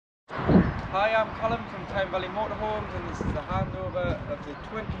Hi, I'm Callum from Time Valley Motorhomes, and this is the handover of the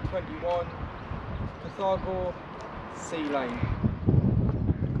 2021 Cathargo C-Line.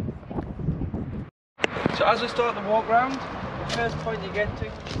 So as we start the walk round, the first point you get to,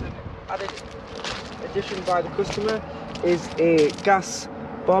 which is an added addition by the customer, is a gas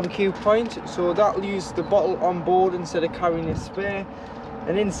barbecue point. So that'll use the bottle on board instead of carrying a spare.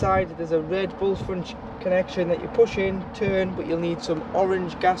 And inside there's a red bull sponge connection that you push in, turn, but you'll need some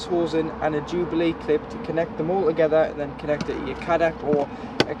orange gas hosing and a Jubilee clip to connect them all together and then connect it to your Cathargo or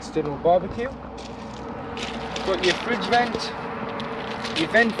external barbecue. Got your fridge vent, your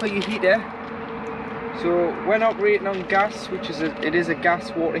vent for your heater. So when operating on gas, which is it is a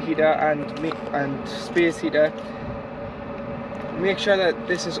gas water heater and space heater, make sure that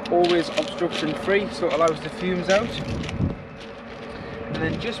this is always obstruction free, so it allows the fumes out. And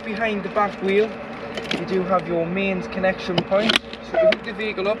then just behind the back wheel you do have your mains connection point. So to hook the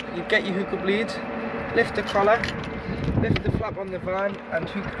vehicle up, you get your hooker blade, lift the collar, lift the flap on the van and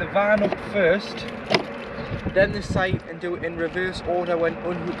hook the van up first, then the sight, and do it in reverse order when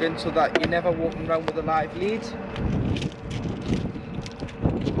unhooking so that you're never walking around with a live lead.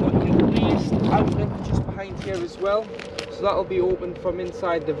 You've got your waste outlet just behind here as well, so that'll be opened from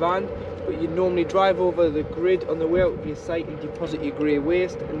inside the van, but you normally drive over the grid on the way out of your site and deposit your grey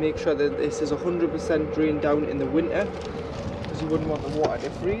waste and make sure that this is 100% drained down in the winter, because you wouldn't want the water to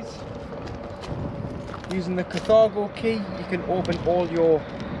freeze. Using the Cathargo key you can open all your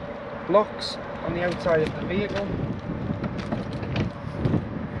locks on the outside of the vehicle.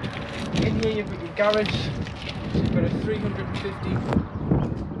 In here you've got your garage. You've got a 350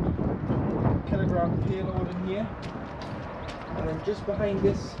 kilogram payload in here, and then just behind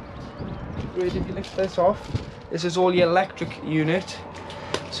this grid, if you lift this off, this is all your electric unit.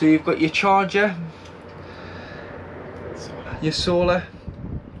 So you've got your charger, your solar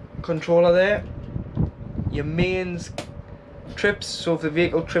controller there, your mains trips, so if the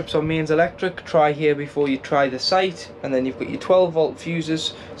vehicle trips on mains electric, try here before you try the site. And then you've got your 12 volt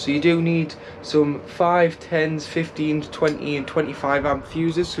fuses, so you do need some 5, 10s, 15s, 20 and 25 amp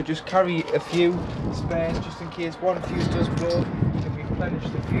fuses, so just carry a few spares just in case one fuse does blow. You can replenish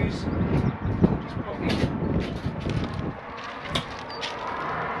the fuse. Just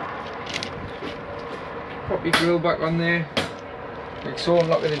pop your grill back on there like so, and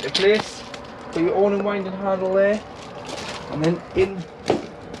lock it into place. Put your own and winding handle there. And then in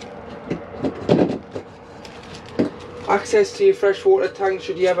access to your freshwater tank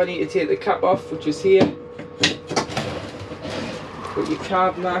should you ever need to take the cap off, which is here. Put your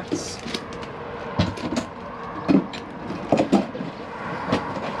carb mats,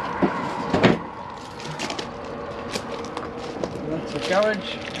 and that's your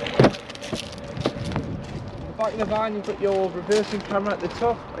garage. In the back of the van you've got your reversing camera at the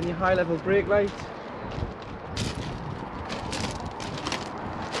top and your high level brake light.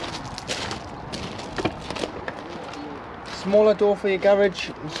 Smaller door for your garage,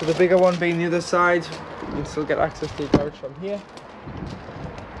 so the bigger one being the other side. You can still get access to your garage from here.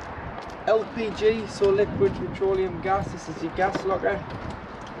 LPG, so liquid petroleum gas, this is your gas locker.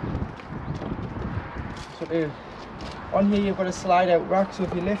 So on here you've got a slide out rack, so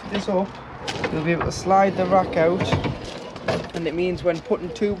if you lift this up you'll be able to slide the rack out, and it means when putting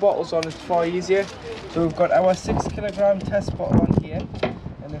two bottles on it's far easier. So we've got our 6 kilogram test bottle on here,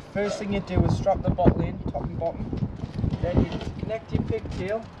 and the first thing you do is strap the bottle in top and bottom. Then you connect your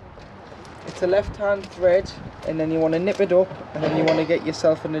pigtail, it's a left hand thread, and then you want to nip it up, and then you want to get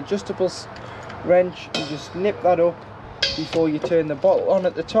yourself an adjustable wrench and just nip that up before you turn the bottle on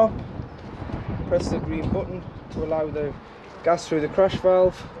at the top. Press the green button to allow the gas through the crash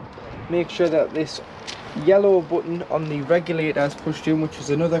valve. Make sure that this yellow button on the regulator is pushed in, which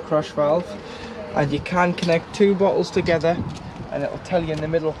is another crash valve, and you can connect two bottles together and it'll tell you in the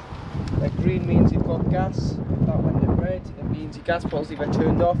middle that green means you've got gas, that when they're red it means your gas bottle's either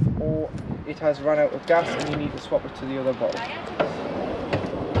turned off or it has run out of gas and you need to swap it to the other bottle.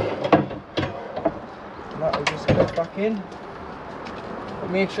 And that will just clip back in. But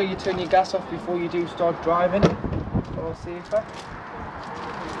make sure you turn your gas off before you do start driving, for safer.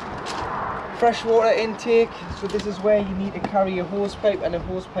 Freshwater intake, so this is where you need to carry a hose pipe and a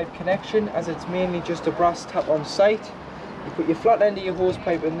hose pipe connection, as it's mainly just a brass tap on site. You put your flat end of your hose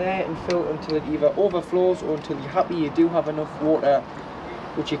pipe in there and fill it until it either overflows or until you're happy you do have enough water,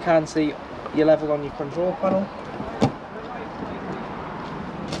 which you can see your level on your control panel.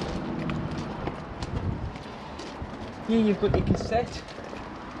 Here you've got your cassette.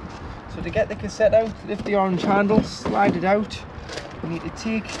 So to get the cassette out, lift the orange handle, slide it out. You need to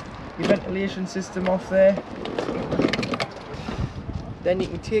take your ventilation system off there. Then you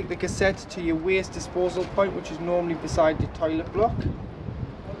can take the cassette to your waste disposal point, which is normally beside the toilet block.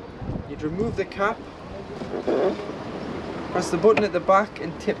 You'd remove the cap, press the button at the back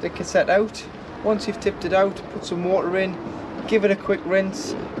and tip the cassette out. Once you've tipped it out, put some water in, give it a quick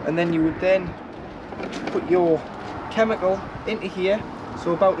rinse, and then you would then put your chemical into here.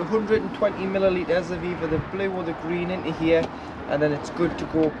 So about 120 millilitres of either the blue or the green into here, and then it's good to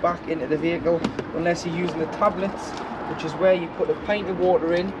go back into the vehicle, unless you're using the tablets, which is where you put a pint of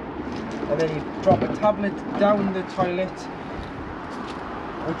water in and then you drop a tablet down the toilet,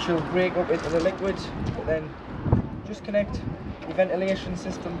 which will break up into the liquid. But then just connect your ventilation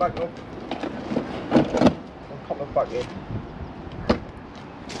system back up and pop it back in.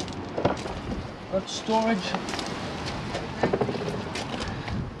 Got storage,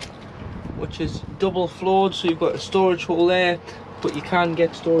 which is double floored, so you've got a storage hole there, but you can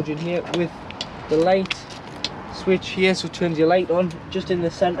get storage in here with the light switch here, so it turns your light on just in the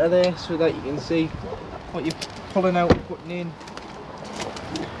center there, so that you can see what you're pulling out and putting in.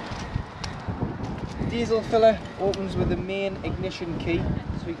 Diesel filler opens with the main ignition key,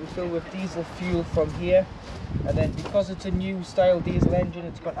 so you can fill with diesel fuel from here. And then because it's a new style diesel engine,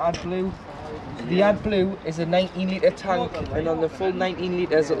 it's got AdBlue. So the AdBlue is a 19 litre tank, and on the full 19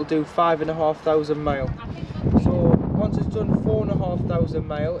 litres it'll do 5,500 miles. So once it's done 4,500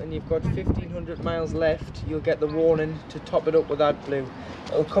 miles and you've got 1,500 miles left, you'll get the warning to top it up with AdBlue.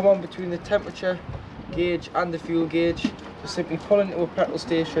 It'll come on between the temperature gauge and the fuel gauge. Just simply pull into a petrol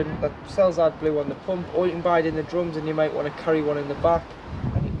station that sells AdBlue on the pump, or you can buy it in the drums, and you might want to carry one in the back,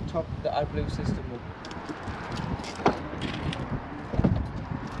 and you can top the AdBlue system up.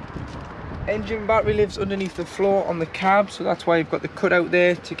 Engine battery lives underneath the floor on the cab, so that's why you've got the cutout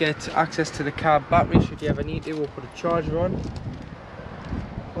there to get access to the cab battery should you ever need to, or put a charger on.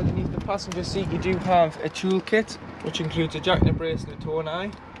 Underneath the passenger seat you do have a toolkit, which includes a jack and a brace and a toe and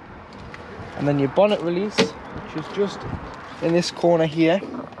eye. And then your bonnet release, which is just in this corner here.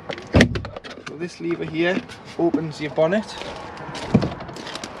 So this lever here opens your bonnet.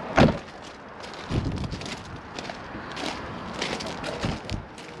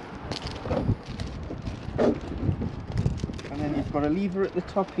 Got a lever at the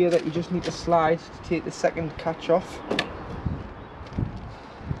top here that you just need to slide to take the second catch off. And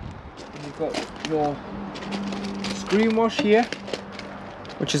you've got your screen wash here,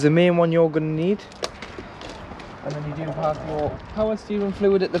 which is the main one you're going to need. And then you do have your power steering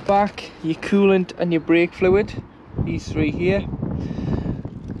fluid at the back, your coolant and your brake fluid, these three here.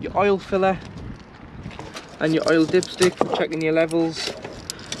 Your oil filler and your oil dipstick for checking your levels.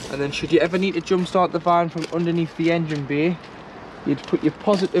 And then should you ever need to jump start the van from underneath the engine bay, you'd put your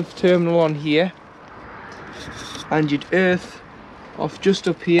positive terminal on here, and you'd earth off just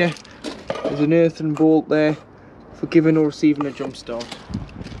up here. There's an earthen bolt there for giving or receiving a jump start.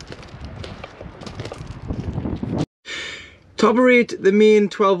 To operate the main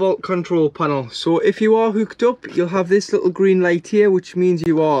 12 volt control panel, so if you are hooked up, you'll have this little green light here, which means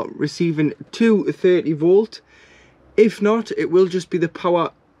you are receiving 230 volt. If not, it will just be the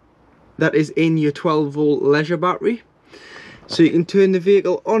power that is in your 12 volt leisure battery. So you can turn the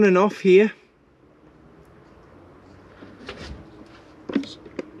vehicle on and off here.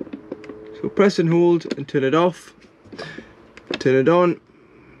 So press and hold and turn it off, turn it on.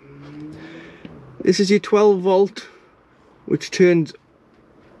 This is your 12 volt, which turns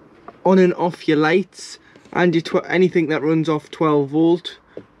on and off your lights and your anything that runs off 12 volt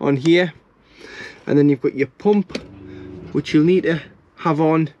on here. And then you've got your pump, which you'll need to have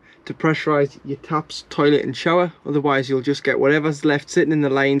on to pressurize your taps, toilet and shower, otherwise you'll just get whatever's left sitting in the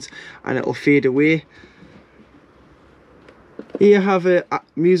lines and it'll fade away. Here you have a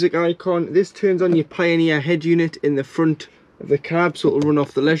music icon. This turns on your Pioneer head unit in the front of the cab, so it'll run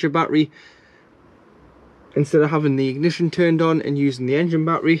off the leisure battery instead of having the ignition turned on and using the engine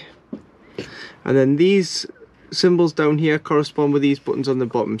battery. And then these symbols down here correspond with these buttons on the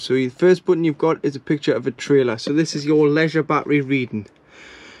bottom. So the first button you've got is a picture of a trailer, so this is your leisure battery reading.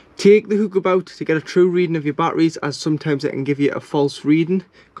 Take the hook out to get a true reading of your batteries, as sometimes it can give you a false reading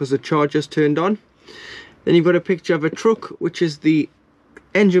because the charger's turned on. Then you've got a picture of a truck, which is the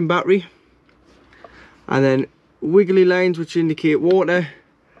engine battery, and then wiggly lines which indicate water,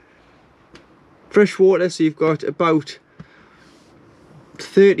 fresh water, so you've got about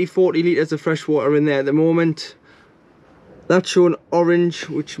 30-40 litres of fresh water in there at the moment. That's shown orange,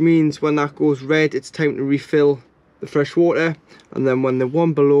 which means when that goes red it's time to refill the fresh water, and then when the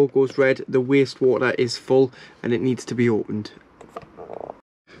one below goes red, the wastewater is full and it needs to be opened.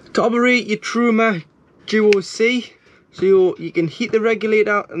 To operate your Truma Duo C, so you can heat the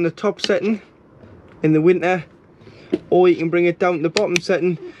regulator in the top setting in the winter, or you can bring it down to the bottom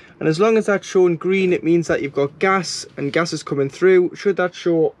setting, and as long as that's showing green, it means that you've got gas and gas is coming through. Should that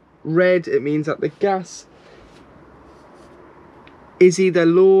show red, it means that the gas is either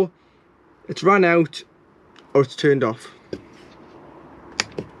low, it's run out, or it's turned off.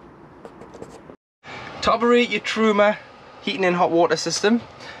 To operate your Truma heating and hot water system,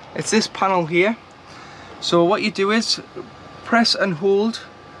 it's this panel here. So what you do is press and hold.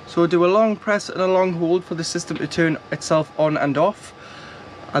 So do a long press and a long hold for the system to turn itself on and off.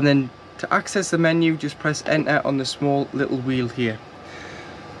 And then to access the menu, just press enter on the small little wheel here.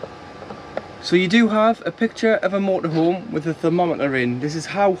 So you do have a picture of a motorhome with a thermometer in. This is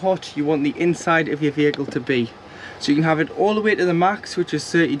how hot you want the inside of your vehicle to be. So you can have it all the way to the max, which is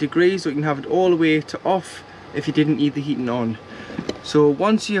 30 degrees, or you can have it all the way to off if you didn't need the heating on. So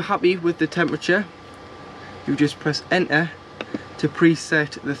once you're happy with the temperature, you just press enter to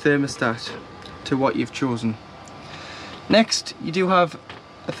preset the thermostat to what you've chosen. Next, you do have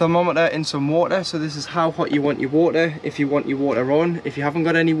a thermometer in some water, so this is how hot you want your water. If you want your water on, if you haven't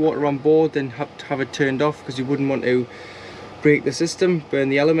got any water on board, then have to have it turned off, because you wouldn't want to break the system, burn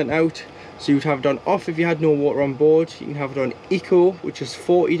the element out. So you'd have it on off if you had no water on board. You can have it on eco, which is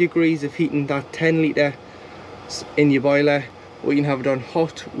 40 degrees of heating that 10 litre in your boiler, or you can have it on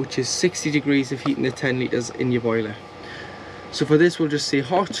hot, which is 60 degrees of heating the 10 litres in your boiler. So for this, we'll just say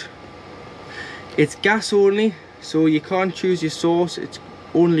hot. It's gas only, so you can't choose your source, it's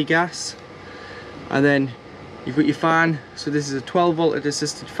only gas. And then you've got your fan. So this is a 12 volt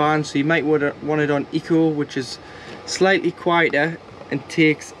assisted fan, so you might want it on eco, which is slightly quieter and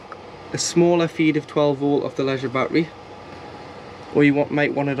takes a smaller feed of 12 volt off the leisure battery. Or you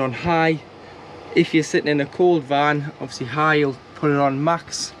might want it on high. If you're sitting in a cold van, obviously high, you'll put it on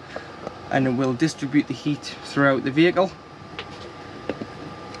max, and it will distribute the heat throughout the vehicle.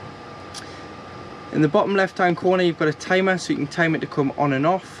 In the bottom left hand corner, you've got a timer, so you can time it to come on and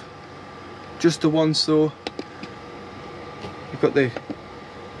off. Just the once though. You've got the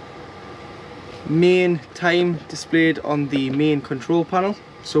main time displayed on the main control panel,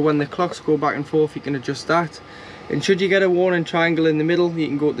 so when the clocks go back and forth, you can adjust that. And should you get a warning triangle in the middle, you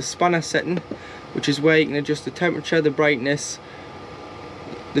can go to the spanner setting, which is where you can adjust the temperature, the brightness,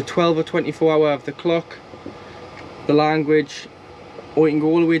 the 12 or 24 hour of the clock, the language, or you can go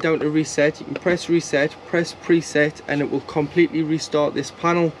all the way down to reset. You can press reset, press preset, and it will completely restart this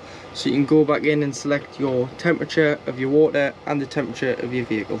panel, so you can go back in and select your temperature of your water and the temperature of your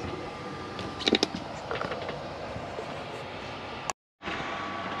vehicle.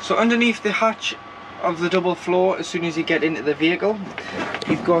 So underneath the hatch of the double floor, as soon as you get into the vehicle,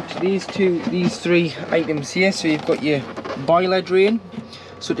 you've got these three items here. So you've got your boiler drain.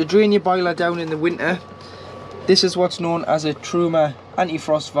 So to drain your boiler down in the winter, this is what's known as a Truma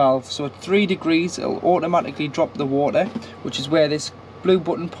anti-frost valve. So at 3 degrees, it'll automatically drop the water, which is where this blue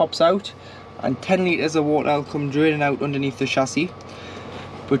button pops out, and 10 litres of water will come draining out underneath the chassis.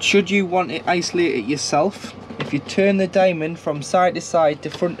 But should you want to isolate it yourself, if you turn the diamond from side to side to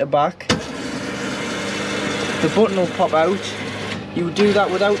front to back, the button will pop out. You do that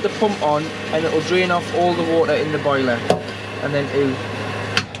without the pump on, and it will drain off all the water in the boiler. And then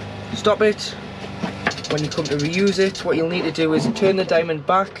to stop it, when you come to reuse it, what you'll need to do is turn the diamond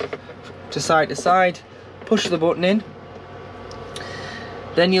back to side, push the button in.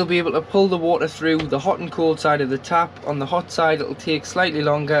 Then you'll be able to pull the water through the hot and cold side of the tap. On the hot side, it'll take slightly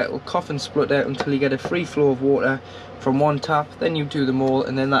longer, it'll cough and splutter until you get a free flow of water from one tap. Then you do them all,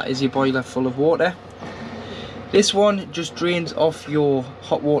 and then that is your boiler full of water. This one just drains off your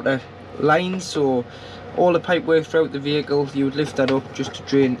hot water lines, so all the pipework throughout the vehicle, you would lift that up just to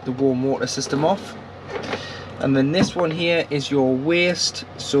drain the warm water system off. And then this one here is your waste.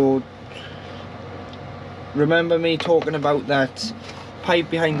 So remember me talking about that pipe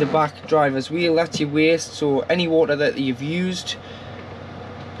behind the back driver's wheel, that's your waste. So any water that you've used,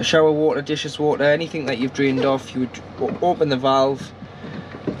 the shower water, dishes water, anything that you've drained off, you would open the valve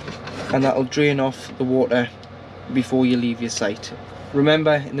and that'll drain off the water before you leave your site.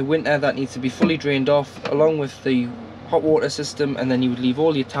 Remember, in the winter that needs to be fully drained off along with the hot water system, and then you would leave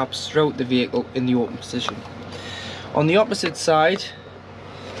all your taps throughout the vehicle in the open position. On the opposite side,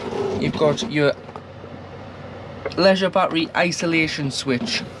 you've got your leisure battery isolation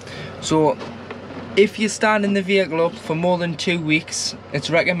switch. So if you're standing the vehicle up for more than 2 weeks, it's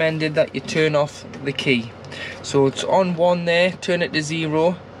recommended that you turn off the key. So it's on 1 there, turn it to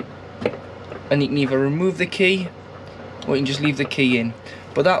 0, and you can either remove the key or you can just leave the key in.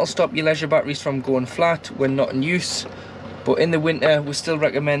 But that'll stop your leisure batteries from going flat when not in use. But in the winter, we still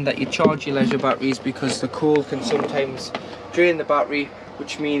recommend that you charge your leisure batteries, because the cold can sometimes drain the battery,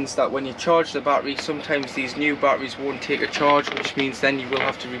 which means that when you charge the battery, sometimes these new batteries won't take a charge, which means then you will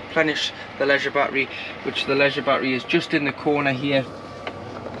have to replenish the leisure battery, which the leisure battery is just in the corner here.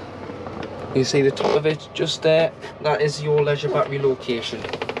 You see the top of it just there, that is your leisure battery location.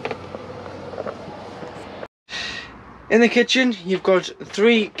 In the kitchen you've got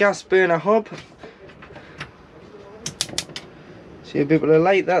 3 gas burner hob, so you'll be able to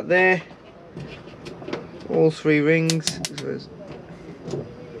light that there, all 3 rings.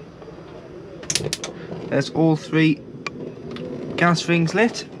 There's all 3 gas rings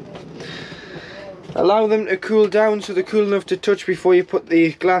lit. Allow them to cool down so they're cool enough to touch before you put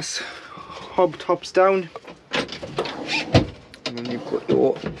the glass hob tops down. And then you've got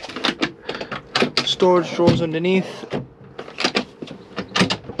your storage drawers underneath,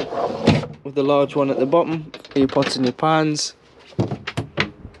 with the large one at the bottom for your pots and your pans.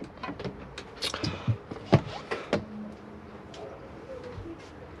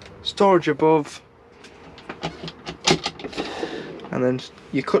 Storage above, and then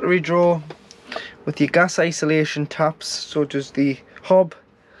your cutlery drawer with your gas isolation taps. So does the hob,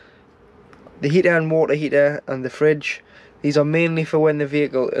 the heater and water heater, and the fridge. These are mainly for when the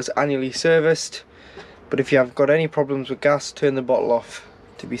vehicle is annually serviced, but if you have got any problems with gas, turn the bottle off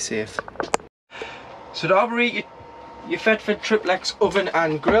to be safe. So to operate your Fedford triplex oven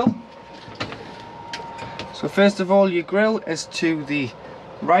and grill, so first of all your grill is to the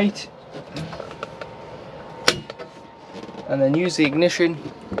right, and then use the ignition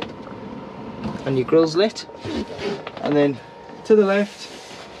and your grill's lit. And then to the left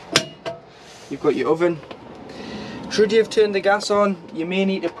you've got your oven. Should you have turned the gas on, you may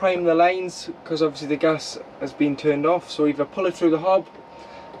need to prime the lines, because obviously the gas has been turned off. So either pull it through the hob,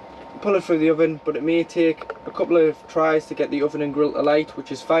 pull it through the oven, but it may take a couple of tries to get the oven and grill to light,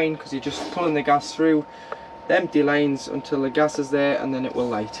 which is fine because you're just pulling the gas through the empty lines until the gas is there, and then it will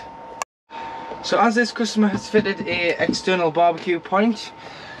light. So as this customer has fitted a external barbecue point,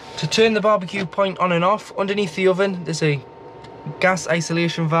 to turn the barbecue point on and off, underneath the oven there's a gas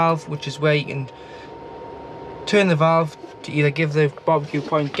isolation valve, which is where you can turn the valve to either give the barbecue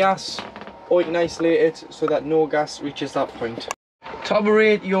point gas, or you can isolate it so that no gas reaches that point. To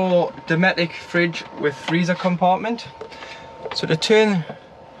operate your Dometic fridge with freezer compartment, so to turn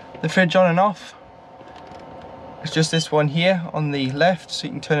the fridge on and off, it's just this one here on the left, so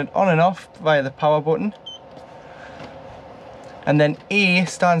you can turn it on and off via the power button. And then A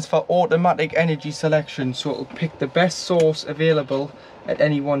stands for automatic energy selection, so it'll pick the best source available at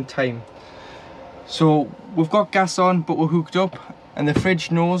any one time. So we've got gas on, but we're hooked up, and the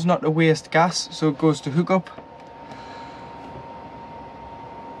fridge knows not to waste gas, so it goes to hookup.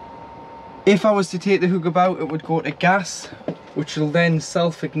 If I was to take the hookup out, it would go to gas, which will then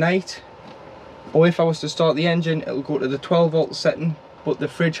self-ignite. Or if I was to start the engine, it'll go to the 12 volt setting, but the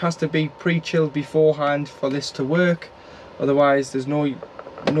fridge has to be pre-chilled beforehand for this to work. Otherwise there's no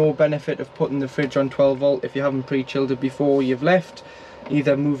benefit of putting the fridge on 12 volt if you haven't pre-chilled it before you've left,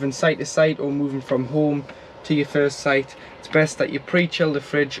 either moving site to site or moving from home to your first site. It's best that you pre-chill the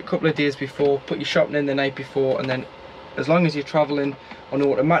fridge a couple of days before, put your shopping in the night before, and then as long as you're travelling on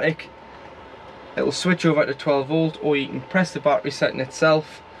automatic, it'll switch over to 12 volt, or you can press the battery setting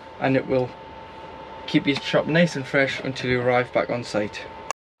itself and it will keep your shop nice and fresh until you arrive back on site.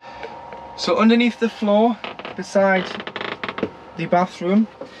 So underneath the floor, beside the bathroom,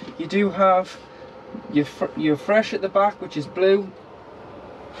 you do have your fresh at the back, which is blue,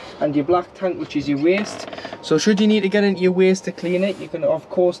 and your black tank, which is your waste. So should you need to get into your waste to clean it, you can of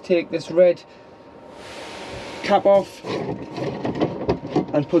course take this red cap off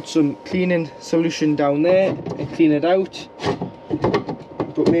and put some cleaning solution down there and clean it out.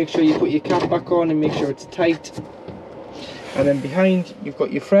 But make sure you put your cap back on and make sure it's tight. And then behind you've got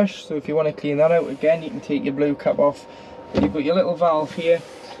your fresh, so if you want to clean that out again, you can take your blue cap off. You've got your little valve here,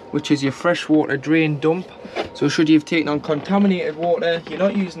 which is your freshwater drain dump. So should you have taken on contaminated water, you're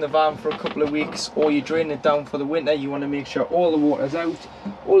not using the van for a couple of weeks, or you're draining it down for the winter, you want to make sure all the water's out.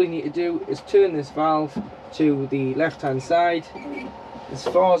 All you need to do is turn this valve to the left hand side as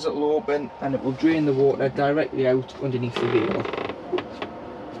far as it'll open, and it will drain the water directly out underneath the vehicle.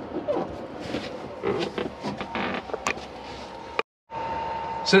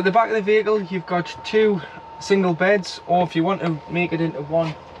 So at the back of the vehicle you've got 2 single beds, or if you want to make it into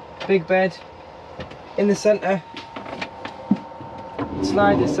one big bed. In the centre,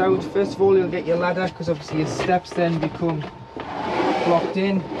 slide this out. First of all you'll get your ladder, because obviously your steps then become blocked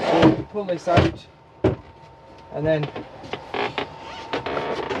in, so you pull this out, and then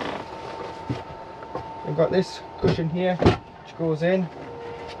you've got this cushion here which goes in.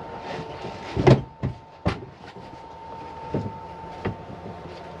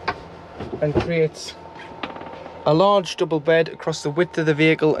 and creates a large double bed across the width of the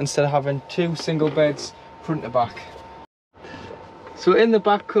vehicle instead of having two single beds front to back. So in the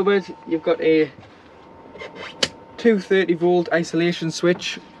back cupboard you've got a 230 volt isolation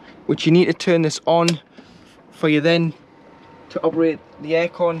switch, which you need to turn this on for you then to operate the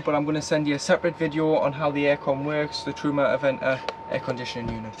aircon, but I'm going to send you a separate video on how the aircon works, the true matter venter air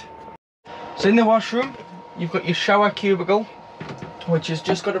conditioning unit. So in the washroom you've got your shower cubicle, which has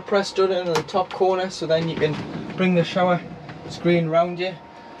just got a press button in the top corner, so then you can bring the shower screen round you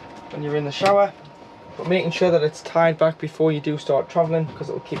when you're in the shower, but making sure that it's tied back before you do start travelling, because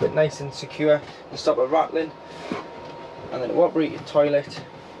it'll keep it nice and secure and stop it rattling. And then to operate your toilet,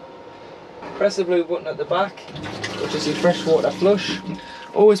 press the blue button at the back, which is your freshwater flush.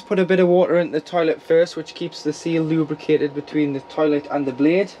 Always put a bit of water into the toilet first, which keeps the seal lubricated between the toilet and the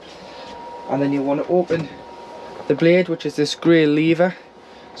blade. And then you want to open the blade, which is this grey lever,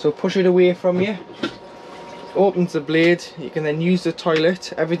 so push it away from you. Opens the blade. You can then use the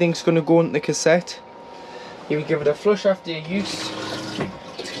toilet. Everything's going to go into the cassette. You will give it a flush after your use.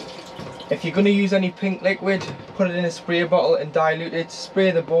 If you're going to use any pink liquid, put it in a spray bottle and dilute it,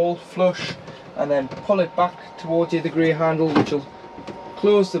 spray the bowl, flush, and then pull it back towards you, the grey handle, which will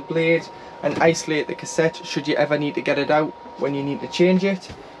close the blade and isolate the cassette should you ever need to get it out when you need to change it,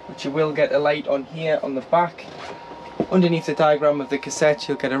 which you will get a light on here on the back. Underneath the diagram of the cassette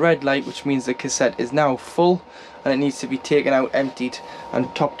you'll get a red light, which means the cassette is now full and it needs to be taken out, emptied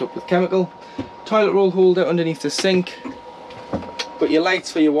and topped up with chemical. Toilet roll holder underneath the sink. Got your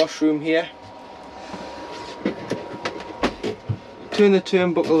lights for your washroom here. Turn the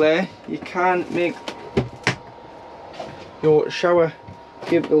turnbuckle there. You can make your shower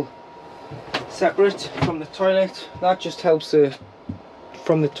cubicle separate from the toilet. That just helps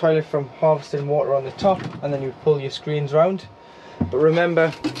from the toilet from harvesting water on the top, and then you pull your screens round. But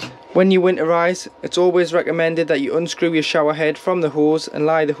remember, when you winterize, it's always recommended that you unscrew your shower head from the hose and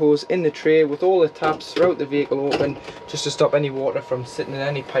lie the hose in the tray with all the taps throughout the vehicle open, just to stop any water from sitting in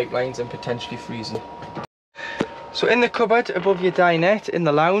any pipelines and potentially freezing. So in the cupboard above your dinette in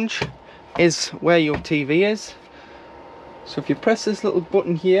the lounge is where your TV is. So if you press this little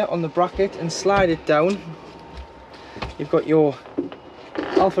button here on the bracket and slide it down, you've got your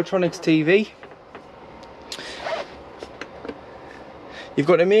Alphatronics TV. You've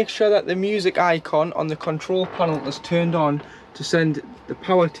got to make sure that the music icon on the control panel is turned on to send the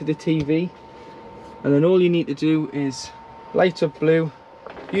power to the TV, and then all you need to do is light up blue,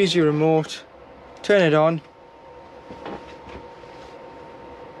 use your remote, turn it on,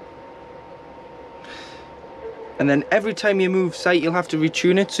 and then every time you move sight you'll have to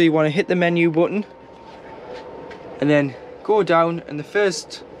retune it, so you want to hit the menu button and then go down, and the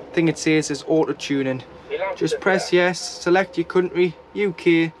first thing it says is auto tuning. Just press yes, select your country,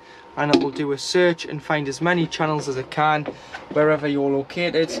 UK, and it will do a search and find as many channels as it can wherever you're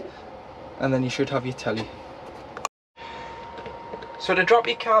located, and then you should have your telly. So to drop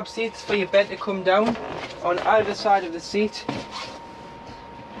your carb seats for your bed to come down, on either side of the seat,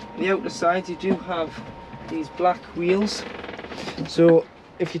 the outer side, you do have these black wheels. So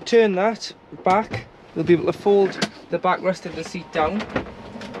if you turn that back, you'll be able to fold the backrest of the seat down,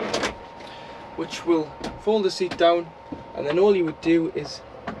 which will fold the seat down, and then all you would do is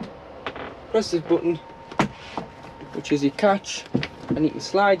press this button, which is your catch, and you can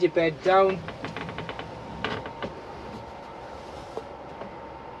slide your bed down,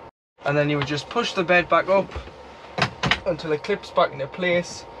 and then you would just push the bed back up until it clips back into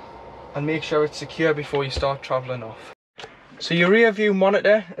place, and make sure it's secure before you start travelling off. So your rear view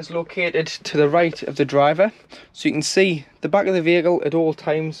monitor is located to the right of the driver, so you can see the back of the vehicle at all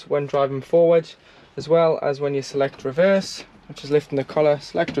times when driving forward, as well as when you select reverse, which is lifting the collar,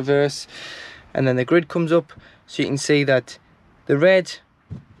 select reverse, and then the grid comes up, so you can see that the red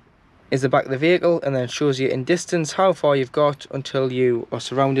is the back of the vehicle, and then it shows you in distance how far you've got until you are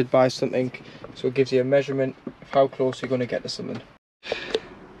surrounded by something, so it gives you a measurement of how close you're going to get to something.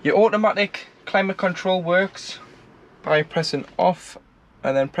 Your automatic climate control works by pressing off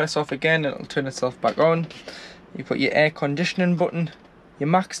and then press off again, and it'll turn itself back on. You've got your air conditioning button, your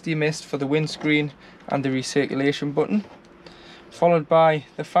max demist for the windscreen, and the recirculation button, followed by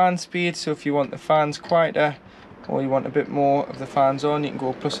the fan speed. So if you want the fans quieter or you want a bit more of the fans on, you can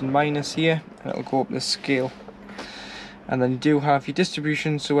go plus and minus here, and it'll go up the scale. And then you do have your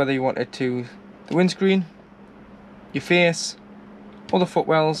distribution, so whether you want it to the windscreen, your face, or the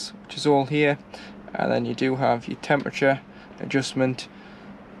footwells, which is all here. And then you do have your temperature adjustment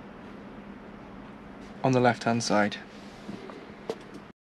on the left hand side.